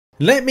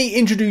Let me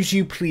introduce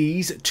you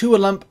please to a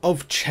lump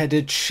of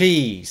cheddar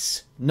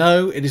cheese.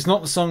 No, it is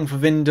not the song for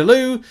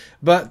Vindaloo,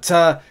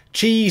 but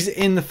cheese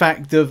in the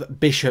fact of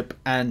Bishop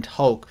and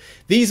Hulk.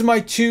 These are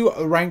my two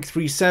rank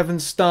 3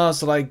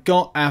 7-stars that I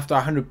got after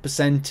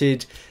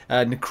 100%ed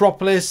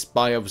Necropolis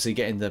by obviously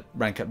getting the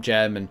rank up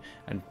gem and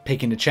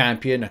picking the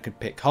champion. I could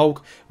pick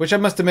Hulk, which I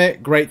must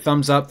admit, great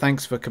thumbs up.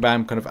 Thanks for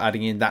Kabam kind of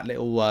adding in that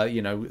little,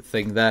 you know,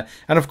 thing there.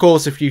 And of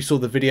course, if you saw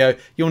the video,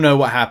 you'll know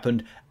what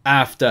happened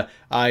after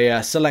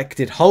I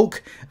selected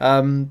Hulk.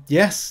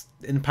 Yes.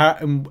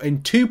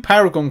 In 2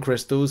 Paragon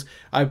crystals,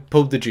 I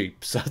pulled the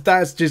dupe. So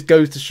that just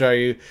goes to show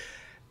you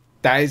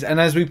that is. And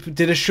as we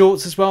did a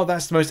shorts as well,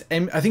 that's the most.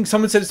 I think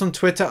someone said this on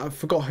Twitter. I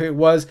forgot who it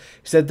was.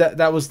 He said that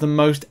that was the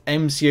most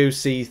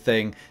MCOC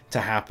thing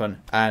to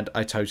happen, and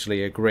I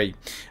totally agree.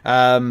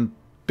 But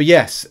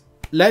yes,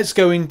 let's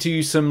go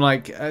into some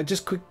like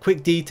just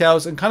quick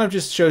details and kind of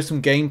just show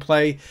some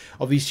gameplay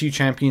of these two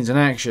champions in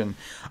action.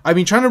 I've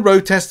been trying to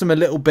road test them a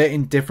little bit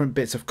in different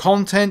bits of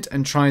content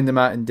and trying them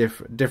out in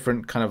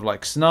different kind of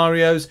like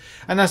scenarios,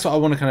 and that's what I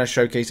want to kind of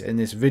showcase in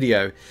this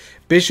video.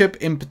 Bishop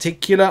in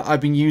particular,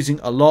 I've been using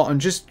a lot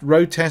and just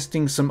road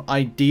testing some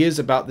ideas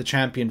about the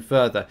champion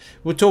further.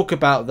 We'll talk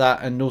about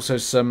that and also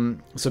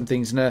some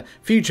things in a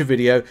future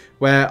video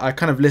where I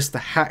kind of list the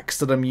hacks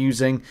that I'm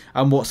using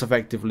and what's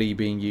effectively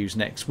being used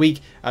next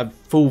week. A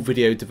full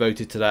video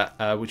devoted to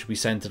that, which will be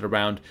centered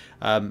around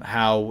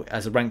how,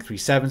 as a rank 3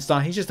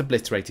 7-star, he's just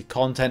obliterated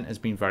content, has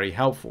been very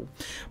helpful.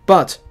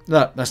 But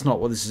no, that's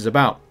not what this is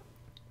about.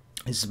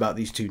 This is about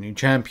these two new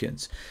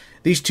champions.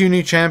 These two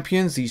new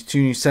champions, these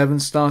two new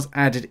 7-stars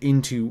added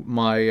into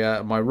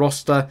my my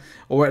roster,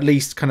 or at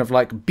least kind of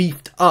like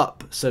beefed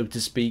up, so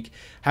to speak,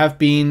 have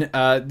been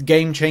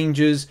game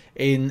changers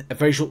in a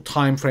very short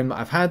time frame that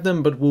I've had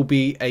them, but will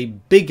be a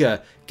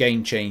bigger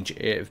game change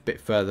a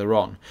bit further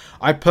on.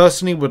 I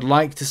personally would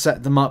like to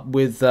set them up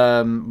with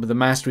a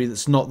mastery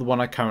that's not the one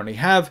I currently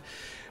have.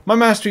 My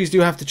masteries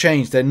do have to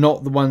change. They're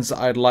not the ones that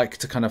I'd like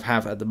to kind of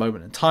have at the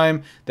moment in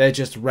time. They're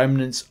just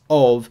remnants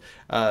of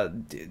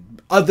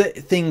other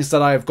things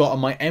that I've got on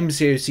my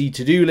MCOC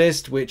to-do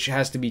list, which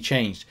has to be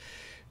changed.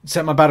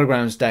 Set my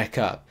Battlegrounds deck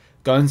up.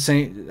 Go and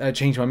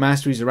change my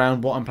masteries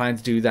around what I'm planning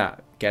to do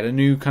that. Get a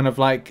new kind of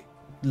like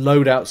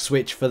loadout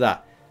switch for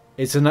that.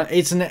 It's an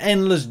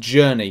endless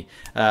journey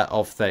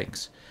of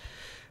things.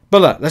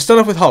 But look, let's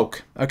start off with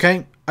Hulk,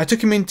 okay? I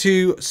took him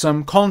into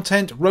some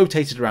content,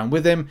 rotated around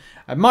with him,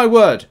 and my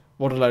word,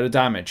 what a load of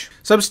damage.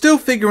 So I'm still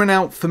figuring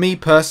out, for me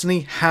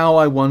personally, how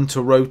I want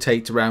to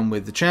rotate around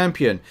with the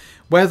champion.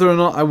 Whether or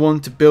not I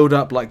want to build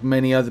up, like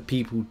many other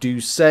people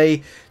do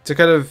say, to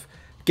kind of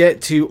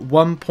get to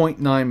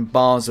 1.9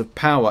 bars of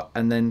power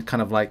and then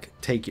kind of like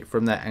take it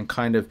from there and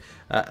kind of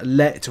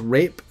let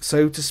rip,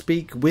 so to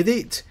speak, with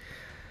it.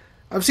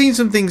 I've seen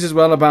some things as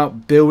well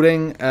about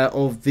building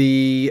of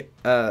the...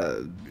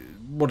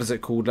 what is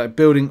it called? Like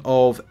building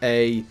of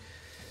a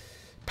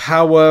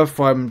power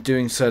from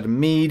doing certain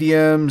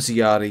mediums,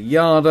 yada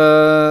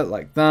yada,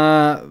 like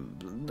that.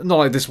 Not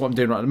like this, what I'm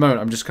doing right at the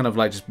moment. I'm just kind of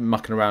like just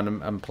mucking around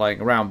and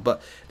playing around.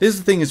 But this is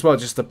the thing as well,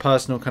 just the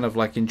personal kind of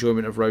like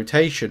enjoyment of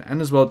rotation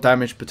and as well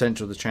damage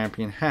potential the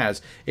champion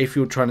has. If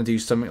you're trying to do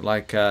something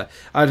like, I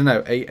don't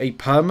know, a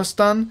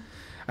perma-stun.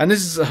 And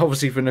this is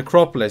obviously for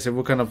Necropolis, if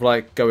we're kind of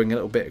like going a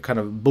little bit kind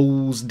of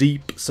balls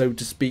deep, so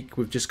to speak,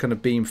 with just kind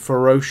of being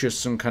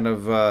ferocious and kind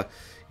of,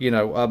 you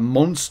know,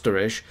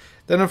 monsterish,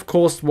 then of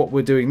course what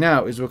we're doing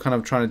now is we're kind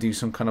of trying to do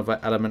some kind of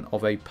element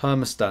of a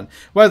perma-stun.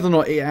 Whether or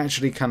not it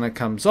actually kind of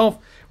comes off,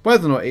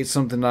 whether or not it's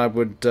something I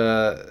would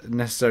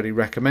necessarily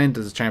recommend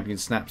as a champion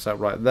snaps out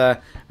right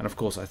there. And of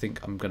course I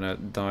think I'm going to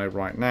die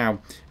right now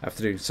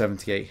after doing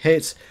 78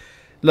 hits.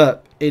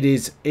 Look, it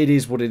is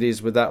what it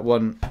is with that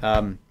one.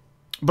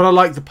 But I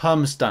like the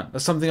perma-stun.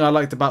 That's something I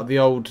liked about the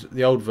old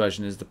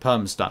version, is the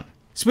perma-stun.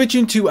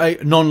 Switching to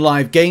a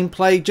non-live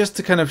gameplay, just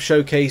to kind of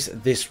showcase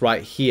this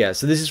right here.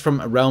 So this is from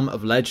a Realm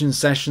of Legends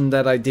session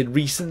that I did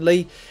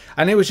recently,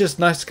 and it was just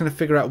nice to kind of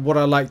figure out what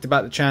I liked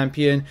about the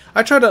champion.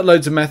 I tried out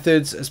loads of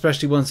methods,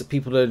 especially ones that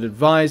people had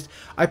advised.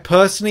 I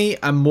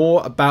personally am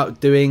more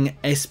about doing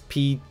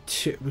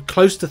SP2,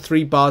 close to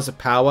 3 bars of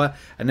power,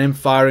 and then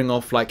firing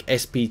off like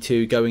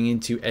SP2 going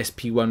into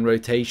SP1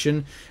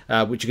 rotation,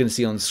 which you're going to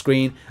see on the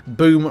screen.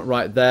 Boom,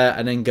 right there,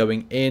 and then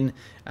going in.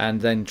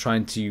 And then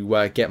trying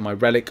to get my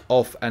relic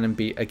off and then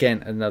be,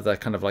 again, another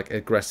kind of like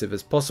aggressive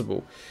as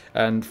possible.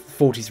 And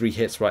 43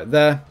 hits right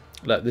there.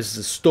 Look, this is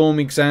a Storm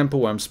example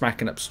where I'm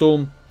smacking up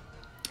Storm.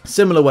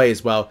 Similar way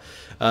as well.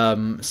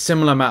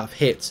 Similar amount of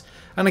hits.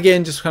 And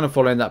again, just kind of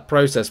following that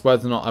process,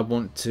 whether or not I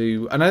want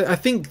to... And I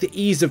think the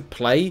ease of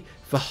play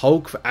for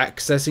Hulk, for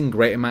accessing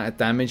great amount of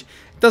damage,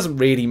 it doesn't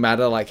really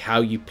matter like how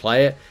you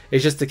play it.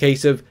 It's just a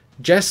case of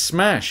just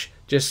smash.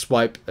 Just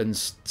swipe and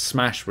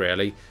smash,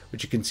 really,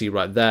 which you can see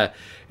right there.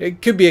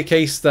 It could be a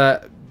case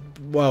that,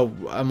 well,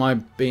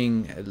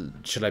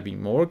 should I be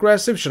more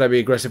aggressive? Should I be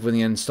aggressive when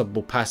the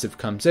unstoppable passive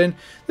comes in?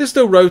 There's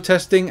still road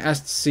testing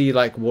as to see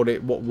like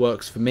what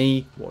works for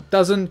me, what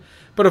doesn't.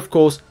 But of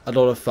course, a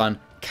lot of fun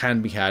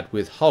can be had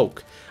with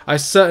Hulk. I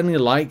certainly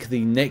like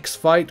the next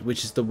fight,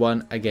 which is the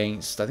one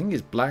against, I think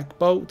it's Black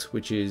Bolt,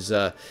 which is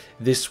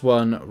this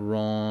one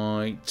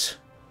right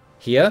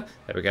here.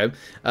 There we go.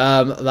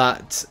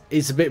 That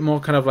is a bit more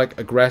kind of like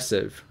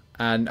aggressive.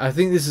 And I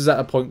think this is at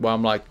a point where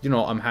I'm like, you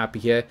know, I'm happy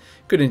here.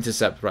 Good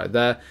intercept right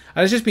there.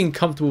 And it's just been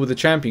comfortable with the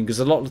champion, because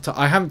a lot of the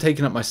time I haven't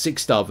taken up my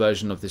 6-star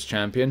version of this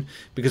champion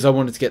because I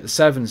wanted to get the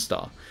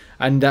 7-star.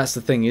 And that's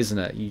the thing, isn't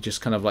it? You just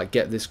kind of like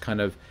get this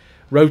kind of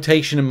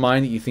rotation in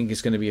mind that you think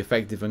is going to be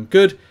effective and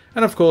good.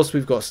 And of course,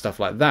 we've got stuff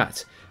like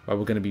that, where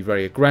we're going to be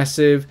very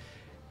aggressive.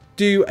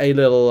 Do a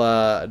little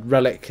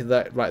relic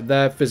that right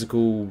there,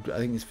 physical, I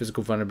think it's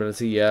physical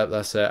vulnerability, yeah,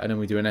 that's it. And then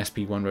we do an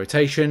SP1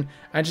 rotation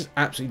and just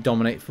absolutely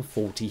dominate for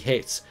 40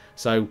 hits.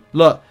 So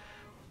look,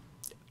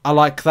 I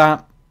like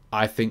that.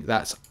 I think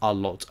that's a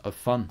lot of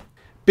fun.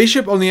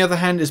 Bishop, on the other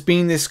hand, has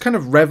been this kind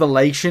of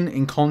revelation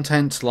in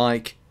content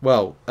like,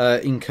 well,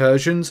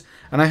 incursions,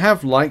 and I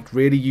have liked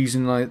really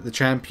using like the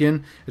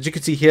champion. As you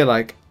can see here,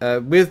 like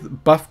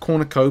with buff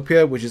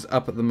cornucopia, which is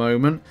up at the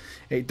moment,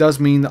 it does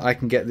mean that I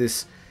can get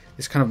this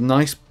kind of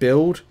nice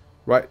build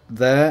right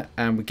there,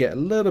 and we get a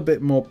little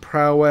bit more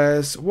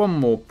prowess, one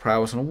more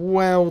prowess, and a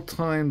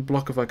well-timed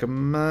block if I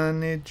can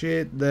manage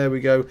it. There we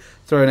go.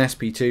 Throw an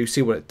SP2,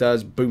 see what it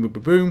does. Boom, boom,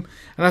 boom, boom,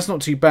 and that's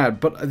not too bad.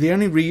 But the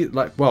only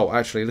well,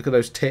 actually, look at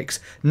those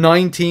ticks.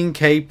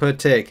 19k per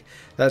tick.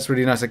 That's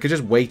really nice. I could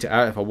just wait it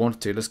out if I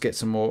wanted to. Let's get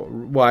some more.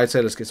 Well, I'd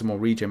say let's get some more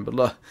regen, but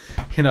look,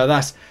 you know,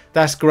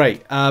 that's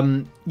great.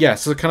 Yeah,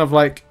 so kind of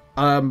like.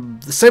 The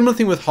similar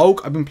thing with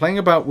Hulk. I've been playing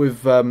about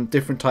with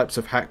different types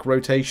of hack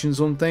rotations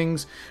on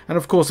things, and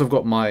of course I've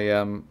got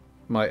my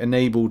my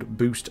enabled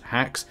boost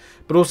hacks,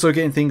 but also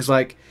getting things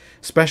like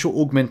special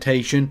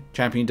augmentation.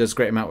 Champion does a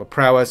great amount with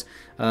prowess,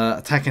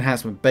 attack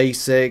enhancement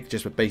basic,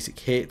 just with basic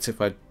hits if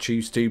I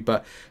choose to,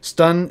 but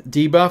stun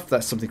debuff,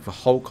 that's something for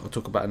Hulk, I'll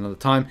talk about another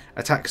time.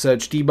 Attack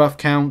surge debuff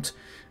count,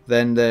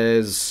 then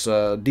there's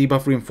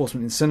debuff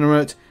reinforcement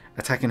incinerate,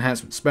 attack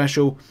enhancement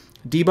special,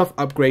 debuff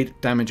upgrade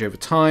damage over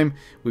time.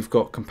 We've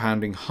got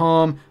compounding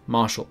harm,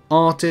 martial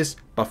artist,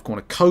 buff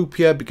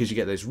cornucopia because you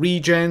get those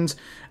regens,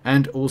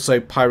 and also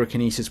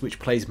pyrokinesis, which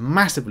plays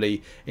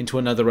massively into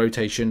another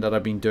rotation that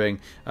I've been doing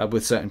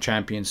with certain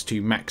champions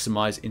to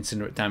maximize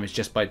incinerate damage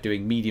just by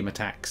doing medium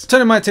attacks.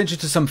 Turning my attention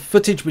to some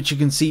footage which you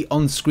can see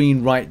on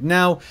screen right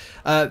now.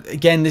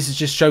 Again, this is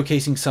just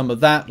showcasing some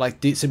of that,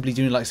 like simply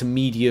doing like some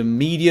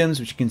mediums,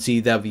 which you can see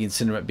there, the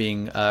incinerate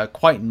being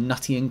quite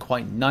nutty and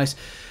quite nice.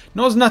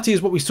 Not as nutty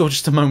as what we saw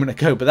just a moment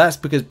ago, but that's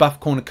because buff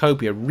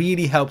cornucopia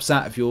really helps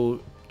out if you're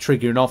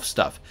triggering off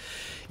stuff.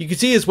 You can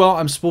see as well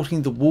I'm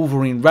sporting the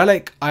Wolverine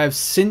relic. I have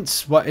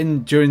since,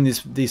 during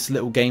this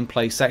little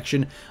gameplay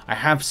section, I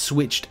have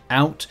switched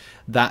out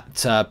that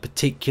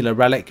particular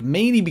relic,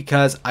 mainly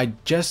because I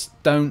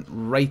just don't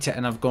rate it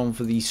and I've gone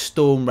for the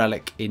Storm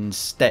relic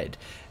instead.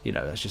 You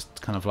know, that's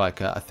just kind of like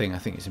a thing. I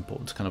think it's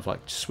important to kind of like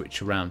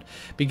switch around.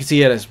 But you can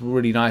see, yeah, that's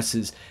really nice.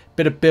 It's a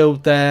bit of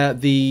build there.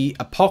 The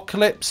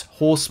Apocalypse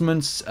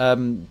Horseman's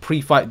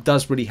pre-fight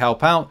does really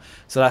help out.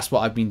 So that's what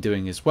I've been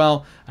doing as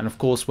well. And of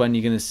course, when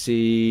you're going to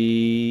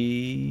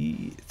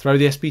see... Throw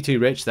the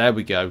SP2, Rich. There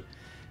we go.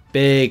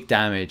 Big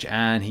damage.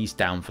 And he's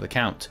down for the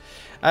count.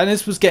 And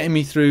this was getting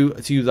me through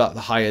to the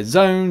higher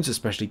zones,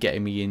 especially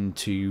getting me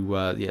into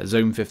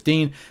zone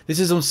 15. This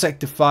is on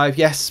sector 5.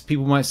 Yes,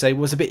 people might say,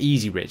 well, it's a bit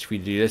easy, Rich, for you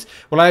to do this.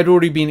 Well, I had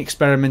already been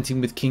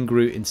experimenting with King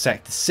Groot in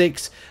sector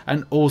 6,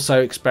 and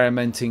also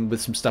experimenting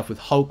with some stuff with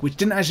Hulk, which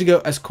didn't actually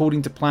go as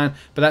according to plan,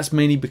 but that's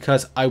mainly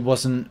because I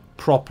wasn't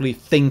properly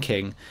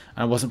thinking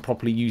and I wasn't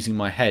properly using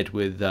my head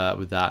with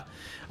that.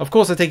 Of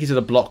course, I take you to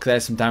the block there,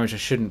 some damage I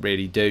shouldn't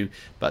really do,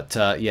 but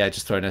yeah,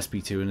 just throw an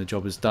SP2 and the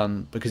job is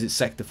done because it's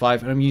sector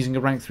 5 and I'm using a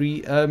rank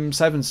 3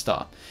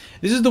 7-star.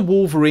 This is the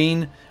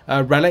Wolverine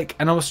relic,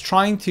 and I was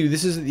trying to,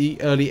 this is the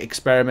early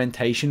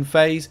experimentation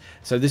phase,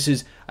 so this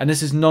is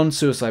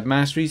non-suicide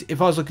masteries.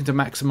 If I was looking to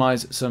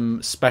maximize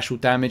some special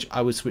damage,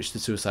 I would switch to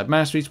suicide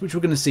masteries, which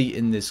we're going to see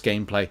in this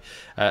gameplay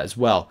as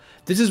well.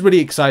 This is really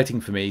exciting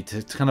for me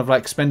to kind of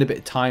like spend a bit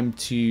of time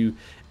to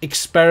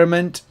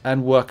experiment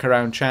and work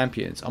around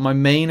champions. On my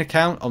main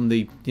account, on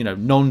the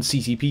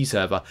non-CCP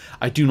server,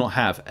 I do not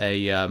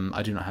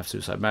have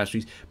suicide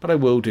masteries, but I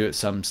will do at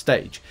some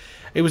stage.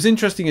 It was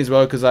interesting as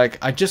well because like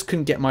I just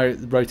couldn't get my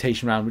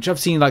rotation around, which I've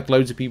seen like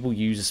loads of people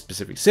use a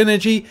specific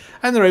synergy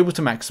and they're able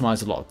to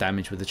maximize a lot of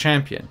damage with the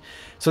champion.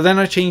 So then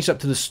I changed up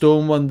to the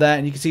Storm one there,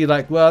 and you can see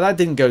like, well, that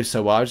didn't go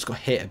so well. I just got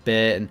hit a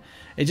bit, and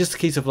it's just a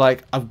case of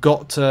like I've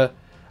got to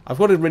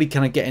really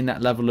kind of get in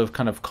that level of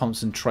kind of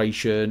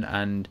concentration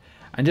and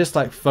just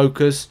like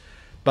focus.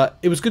 But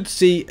it was good to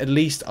see at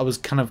least I was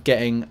kind of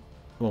getting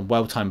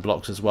well-timed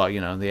blocks as well. You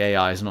know, the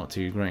AI is not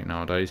too great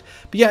nowadays,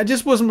 but yeah, it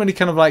just wasn't really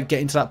kind of like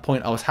getting to that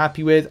point I was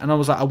happy with, and I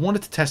was like, I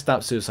wanted to test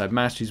out suicide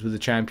masteries with the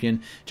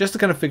champion just to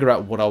kind of figure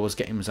out what I was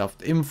getting myself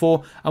in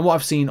for, and what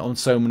I've seen on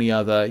so many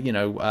other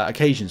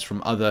occasions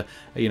from other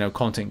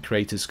content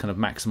creators kind of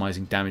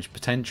maximizing damage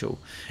potential.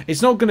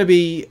 It's not going to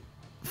be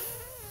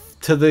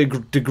to the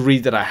degree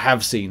that I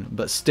have seen,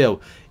 but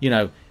still,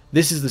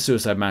 this is the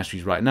suicide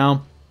masteries right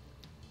now.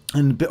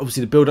 And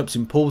obviously the build-up's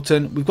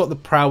important. We've got the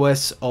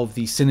prowess of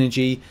the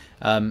synergy,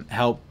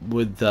 help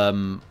with,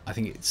 I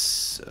think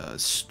it's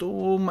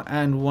Storm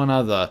and one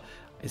other.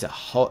 Is it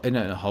Hulk?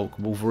 No, Hulk,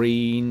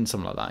 Wolverine,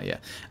 something like that, yeah.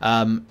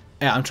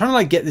 Yeah, I'm trying to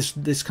like get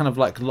this kind of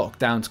like locked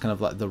down to kind of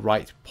like the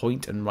right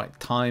point and right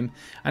time.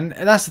 And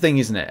that's the thing,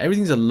 isn't it?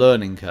 Everything's a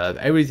learning curve.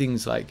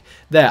 Everything's like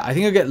there. I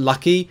think I get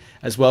lucky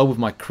as well with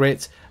my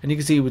crit. And you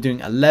can see we're doing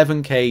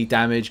 11k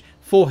damage.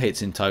 4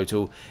 hits in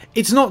total.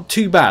 It's not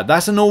too bad.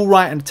 That's an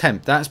alright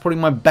attempt. That's probably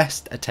my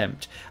best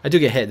attempt. I do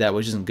get hit there,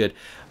 which isn't good.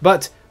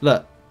 But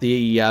look,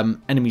 the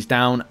enemy's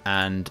down,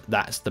 and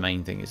that's the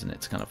main thing, isn't it?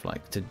 It's kind of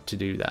like to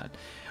do that.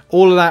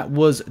 All of that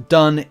was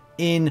done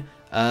in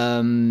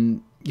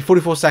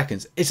 44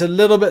 seconds. It's a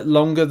little bit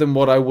longer than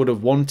what I would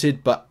have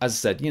wanted, but as I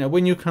said, you know,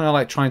 when you're kind of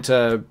like trying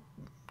to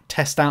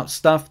test out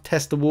stuff,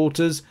 test the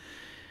waters,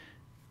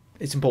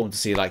 it's important to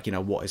see, like, you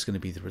know, what is going to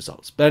be the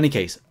results. But in any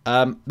case,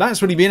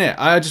 that's really been it.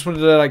 I just wanted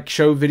to like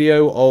show a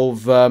video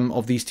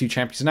of these two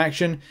champions in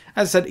action.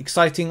 As I said,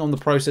 exciting on the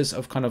process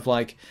of kind of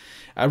like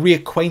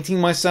reacquainting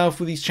myself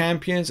with these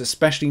champions,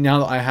 especially now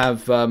that I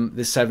have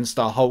this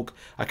 7-star Hulk.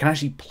 I can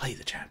actually play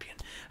the champion.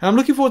 And I'm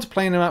looking forward to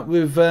playing them out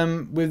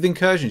with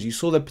incursions. You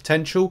saw their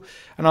potential,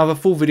 and I have a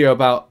full video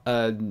about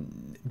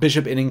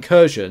Bishop in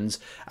incursions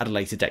at a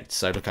later date,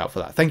 so look out for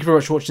that. Thank you very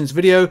much for watching this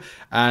video,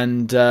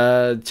 and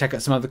check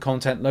out some other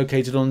content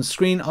located on the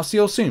screen. I'll see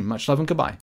you all soon. Much love and goodbye.